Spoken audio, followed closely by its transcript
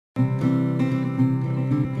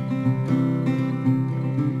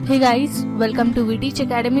Hey guys, welcome to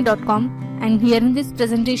vteachacademy.com, and here in this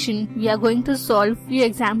presentation we are going to solve few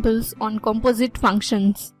examples on composite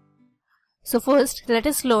functions. So first let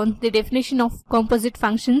us learn the definition of composite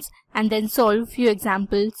functions and then solve few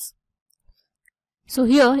examples. So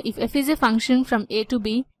here, if f is a function from a to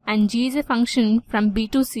b and g is a function from b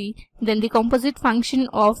to c, then the composite function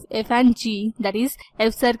of f and g, that is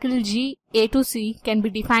f circle g a to c, can be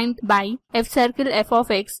defined by f circle f of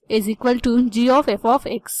x is equal to g of f of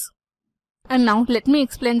x. And now let me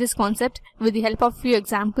explain this concept with the help of few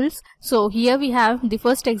examples. So here we have the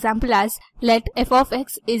first example as let f of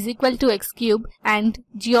x is equal to x cube and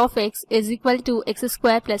g of x is equal to x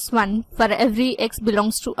square plus 1 for every x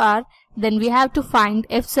belongs to R. Then we have to find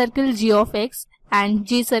f circle g of x and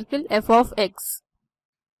g circle f of x.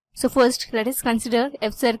 So first let us consider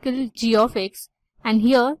f circle g of x, and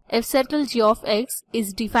here f circle g of x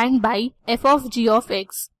is defined by f of g of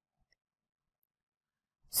x.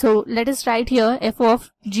 So let us write here f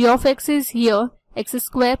of g of x is here x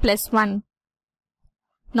square plus 1.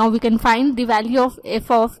 Now we can find the value of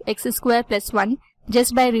f of x square plus 1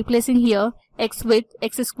 just by replacing here x with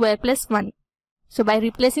x square plus 1. So by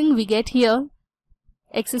replacing we get here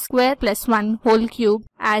x square plus 1 whole cube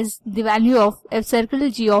as the value of f circle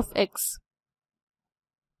g of x.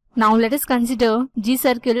 Now let us consider g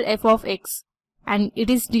circle f of x, and it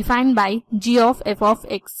is defined by g of f of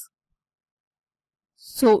x.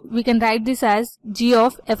 So we can write this as g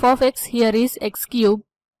of f of x here is x cube.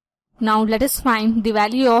 Now let us find the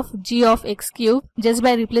value of g of x cube just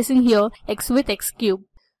by replacing here x with x cube.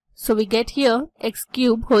 So we get here x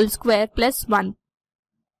cube whole square plus 1.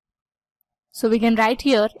 So we can write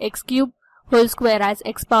here x cube whole square as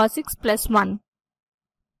x power 6 plus 1.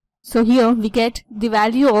 So here we get the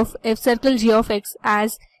value of f circle g of x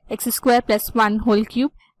as x square plus 1 whole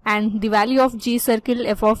cube and the value of g circle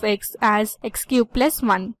f of x as x cube plus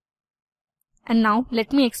 1. And now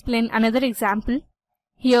let me explain another example.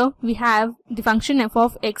 Here we have the function f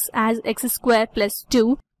of x as x square plus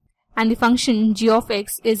 2 and the function g of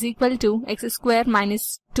x is equal to x square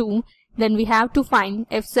minus 2. Then we have to find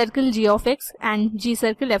f circle g of x and g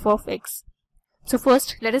circle f of x. So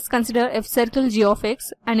first let us consider f circle g of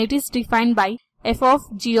x, and it is defined by f of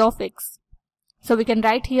g of x. So we can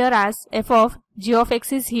write here as f of g of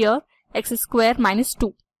x is here x square minus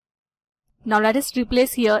 2. Now let us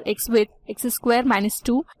replace here x with x square minus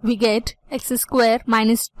 2. We get x square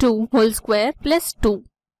minus 2 whole square plus 2.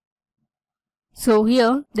 So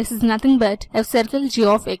here this is nothing but f circle g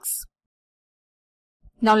of x.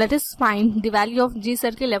 Now let us find the value of g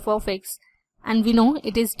circle f of x, and we know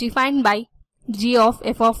it is defined by g of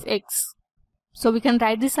f of x. So we can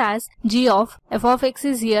write this as g of f of x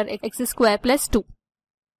is here x square plus 2.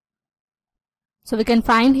 So we can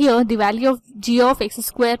find here the value of g of x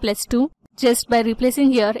square plus 2 just by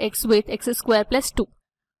replacing here x with x square plus 2.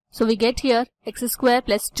 So we get here x square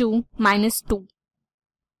plus 2 minus 2.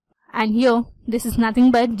 And here this is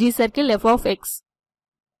nothing but g circle f of x.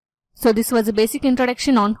 So this was a basic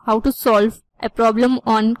introduction on how to solve a problem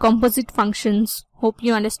on composite functions. Hope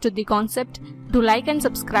you understood the concept. Do like and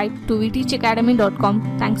subscribe to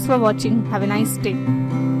vteachacademy.com. Thanks for watching. Have a nice day.